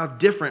how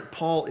different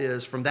Paul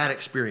is from that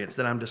experience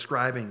that I'm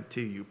describing to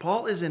you.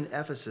 Paul is in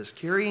Ephesus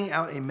carrying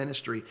out a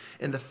ministry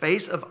in the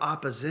face of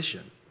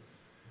opposition.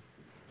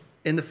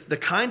 In the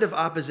kind of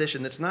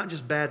opposition that's not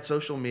just bad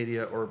social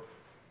media or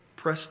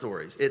press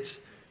stories. It's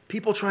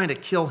people trying to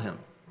kill him.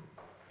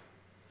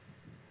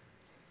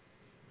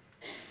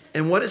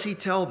 And what does he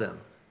tell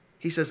them?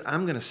 He says,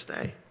 "I'm going to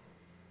stay.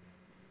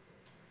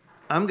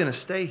 I'm going to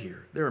stay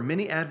here. There are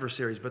many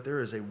adversaries, but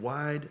there is a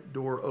wide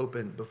door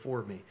open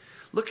before me."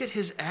 Look at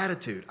his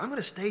attitude. I'm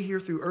going to stay here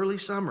through early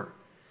summer.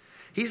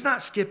 He's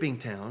not skipping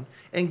town.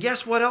 And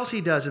guess what else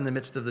he does in the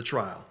midst of the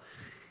trial?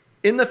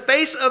 In the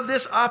face of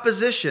this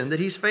opposition that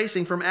he's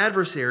facing from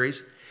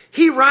adversaries,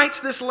 he writes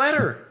this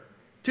letter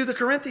to the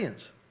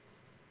Corinthians.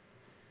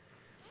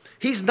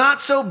 He's not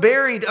so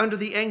buried under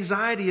the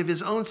anxiety of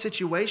his own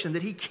situation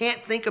that he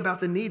can't think about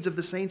the needs of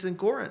the saints in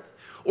Corinth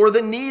or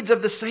the needs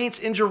of the saints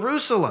in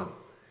Jerusalem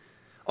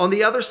on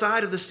the other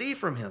side of the sea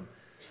from him.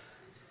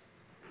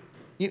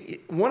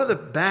 One of the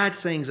bad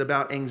things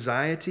about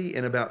anxiety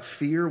and about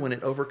fear when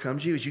it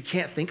overcomes you is you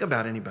can't think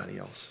about anybody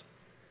else.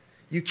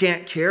 You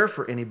can't care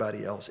for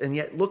anybody else. And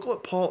yet, look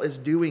what Paul is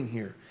doing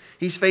here.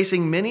 He's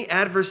facing many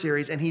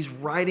adversaries, and he's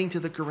writing to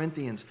the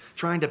Corinthians,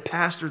 trying to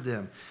pastor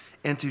them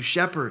and to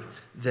shepherd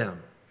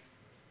them.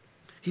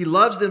 He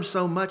loves them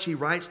so much, he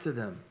writes to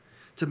them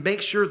to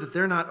make sure that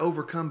they're not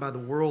overcome by the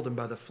world and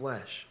by the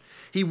flesh.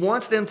 He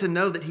wants them to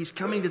know that he's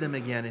coming to them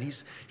again, and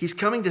he's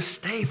coming to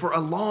stay for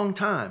a long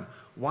time.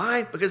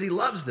 Why? Because he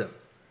loves them.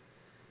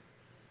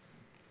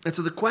 And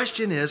so the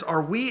question is,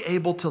 are we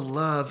able to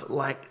love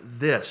like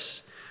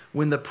this?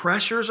 When the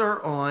pressures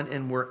are on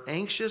and we're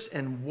anxious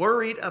and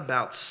worried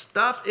about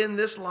stuff in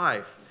this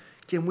life,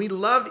 can we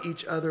love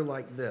each other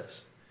like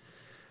this?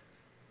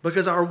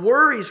 Because our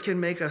worries can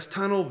make us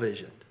tunnel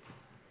visioned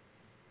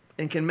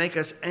and can make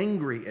us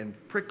angry and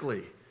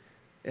prickly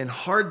and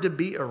hard to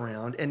be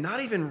around and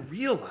not even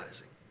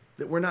realizing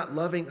that we're not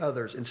loving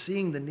others and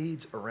seeing the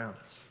needs around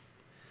us.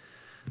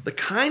 The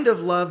kind of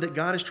love that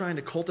God is trying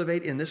to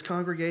cultivate in this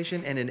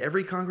congregation and in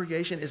every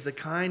congregation is the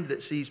kind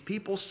that sees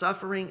people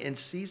suffering and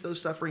sees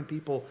those suffering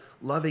people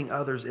loving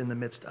others in the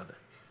midst of it.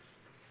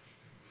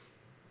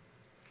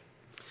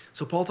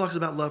 So Paul talks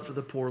about love for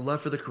the poor,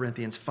 love for the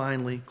Corinthians.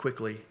 Finally,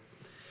 quickly,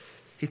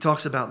 he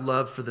talks about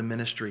love for the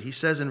ministry. He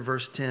says in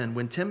verse 10,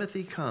 "When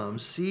Timothy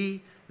comes,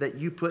 see that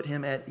you put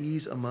him at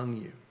ease among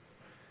you,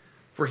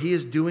 for he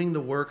is doing the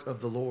work of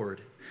the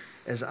Lord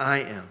as I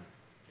am."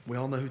 We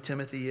all know who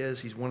Timothy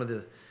is. He's one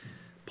of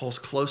Paul's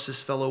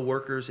closest fellow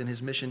workers in his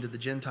mission to the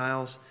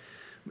Gentiles.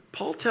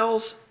 Paul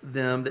tells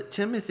them that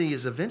Timothy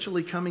is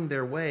eventually coming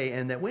their way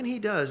and that when he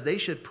does, they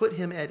should put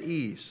him at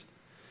ease.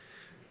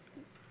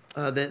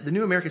 The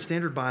New American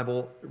Standard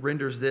Bible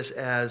renders this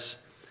as,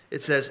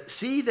 it says,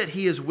 "See that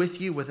he is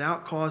with you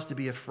without cause to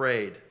be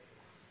afraid."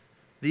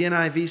 The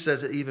NIV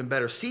says it even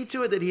better. "See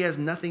to it that he has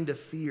nothing to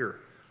fear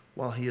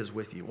while he is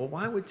with you." Well,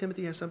 why would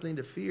Timothy have something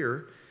to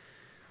fear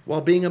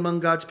while being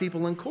among God's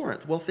people in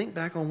Corinth? Well, think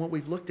back on what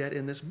we've looked at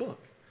in this book.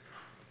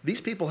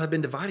 These people have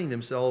been dividing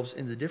themselves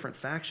into different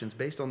factions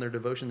based on their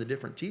devotion to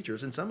different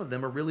teachers, and some of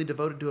them are really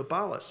devoted to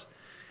Apollos.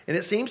 And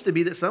it seems to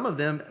be that some of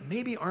them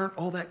maybe aren't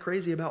all that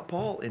crazy about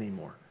Paul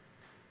anymore.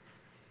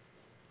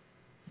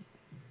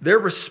 Their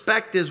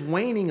respect is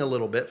waning a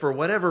little bit for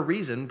whatever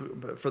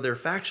reason, for their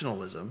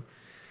factionalism.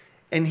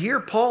 And here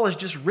Paul has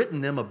just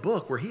written them a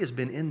book where he has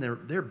been in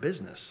their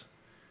business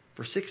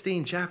for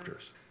 16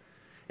 chapters.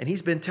 And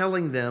he's been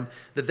telling them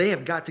that they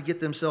have got to get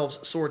themselves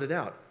sorted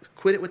out.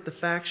 Quit it with the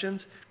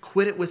factions.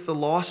 Quit it with the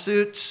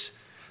lawsuits.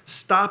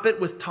 Stop it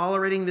with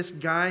tolerating this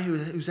guy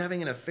who's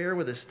having an affair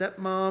with his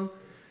stepmom.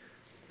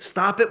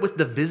 Stop it with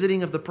the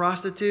visiting of the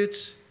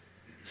prostitutes.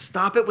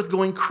 Stop it with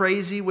going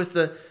crazy with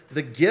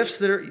the gifts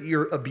that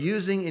you're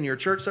abusing in your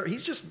church.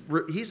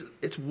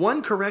 It's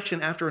one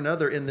correction after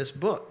another in this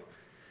book.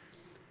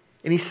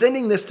 And he's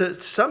sending this to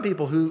some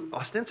people who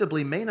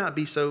ostensibly may not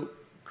be so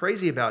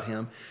crazy about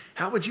him.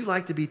 How would you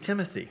like to be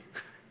Timothy?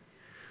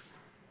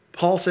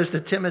 Paul says to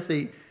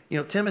Timothy,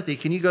 Timothy,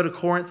 can you go to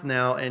Corinth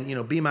now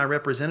and, be my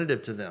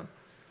representative to them?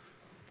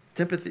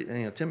 Timothy,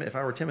 if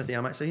I were Timothy,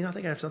 I might say, I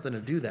think I have something to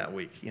do that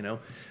week,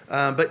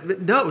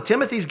 But no,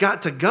 Timothy's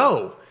got to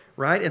go,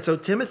 right? And so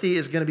Timothy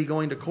is going to be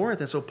going to Corinth.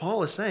 And so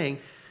Paul is saying,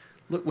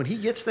 look, when he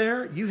gets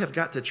there, you have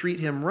got to treat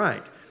him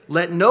right.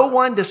 Let no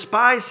one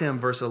despise him,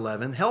 verse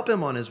 11. Help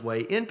him on his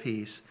way in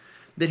peace,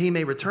 that he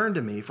may return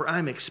to me, for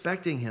I'm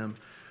expecting him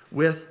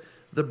with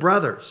the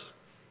brothers.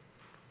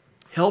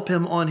 Help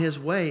him on his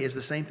way is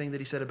the same thing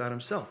that he said about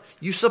himself.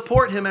 You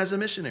support him as a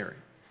missionary.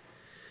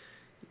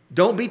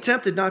 Don't be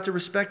tempted not to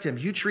respect him.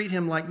 You treat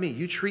him like me.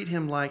 You treat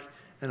him like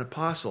an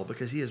apostle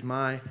because he is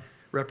my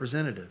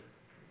representative.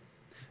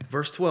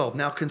 Verse 12,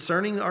 now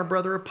concerning our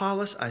brother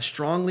Apollos, I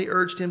strongly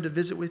urged him to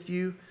visit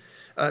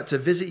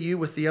you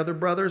with the other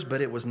brothers,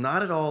 but it was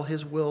not at all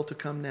his will to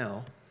come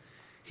now.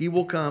 He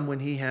will come when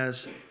he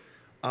has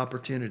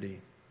opportunity.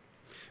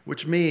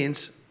 Which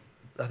means,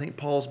 I think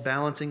Paul's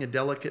balancing a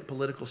delicate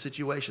political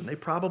situation. They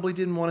probably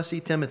didn't want to see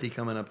Timothy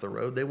coming up the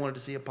road. They wanted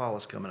to see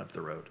Apollos coming up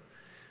the road.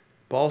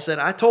 Paul said,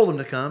 I told him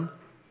to come.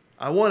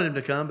 I wanted him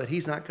to come, but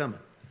he's not coming.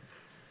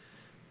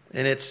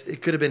 And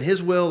it could have been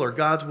his will or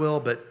God's will,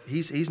 but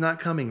he's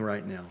not coming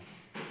right now.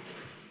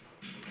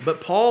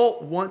 But Paul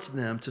wants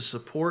them to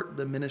support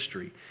the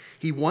ministry.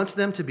 He wants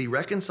them to be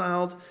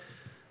reconciled.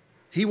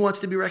 He wants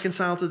to be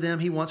reconciled to them.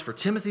 He wants for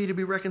Timothy to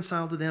be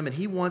reconciled to them, and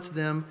he wants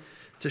them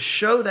to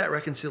show that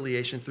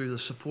reconciliation through the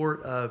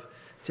support of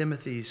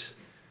Timothy's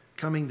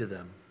coming to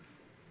them.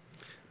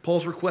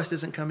 Paul's request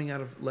isn't coming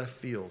out of left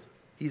field.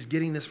 He's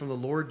getting this from the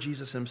Lord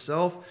Jesus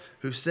himself,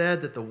 who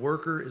said that the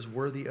worker is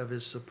worthy of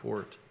his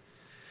support.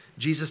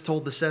 Jesus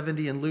told the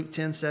 70 in Luke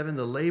 10:7,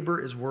 the labor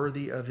is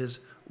worthy of his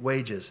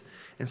wages.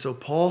 And so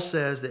Paul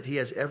says that he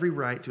has every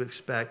right to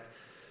expect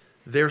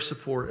their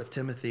support of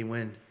Timothy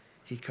when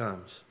he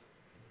comes.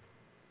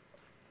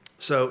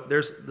 So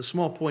there's the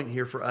small point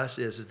here for us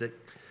is that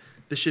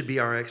this should be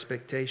our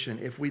expectation.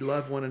 If we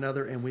love one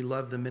another and we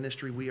love the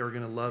ministry, we are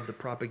going to love the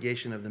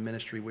propagation of the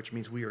ministry, which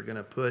means we are going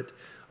to put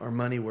our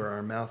money where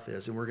our mouth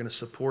is, and we're going to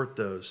support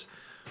those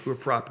who are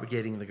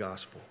propagating the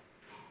gospel.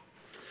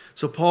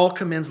 So Paul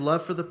commends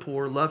love for the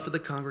poor, love for the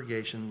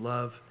congregation,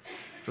 love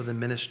for the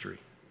ministry.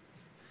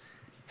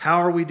 How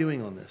are we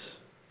doing on this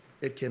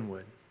at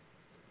Kenwood?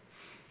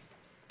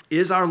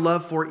 Is our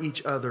love for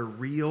each other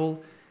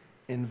real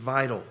and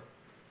vital?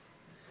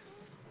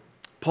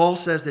 Paul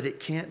says that it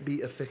can't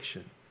be a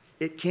fiction.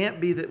 It can't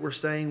be that we're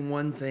saying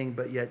one thing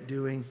but yet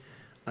doing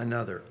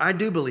another. I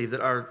do believe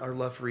that our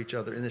love for each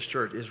other in this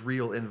church is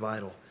real and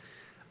vital.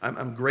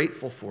 I'm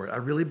grateful for it. I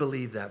really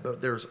believe that.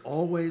 But there's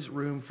always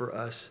room for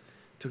us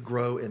to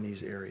grow in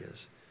these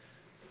areas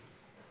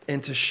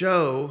and to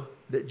show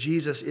that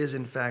Jesus is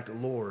in fact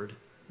Lord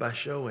by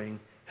showing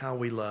how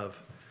we love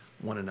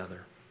one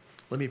another.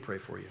 Let me pray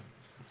for you.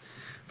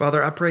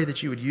 Father, I pray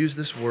that you would use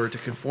this word to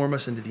conform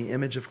us into the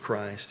image of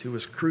Christ, who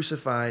was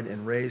crucified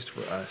and raised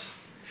for us.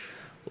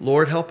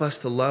 Lord, help us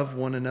to love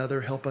one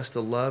another. Help us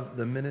to love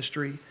the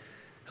ministry.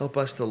 Help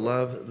us to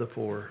love the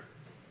poor.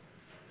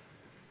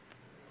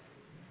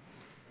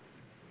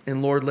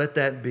 And Lord, let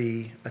that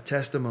be a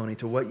testimony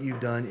to what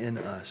you've done in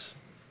us,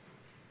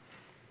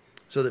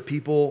 so that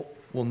people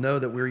will know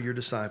that we're your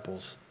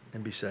disciples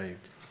and be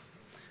saved.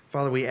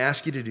 Father, we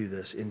ask you to do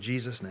this in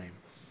Jesus' name.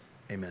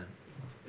 Amen.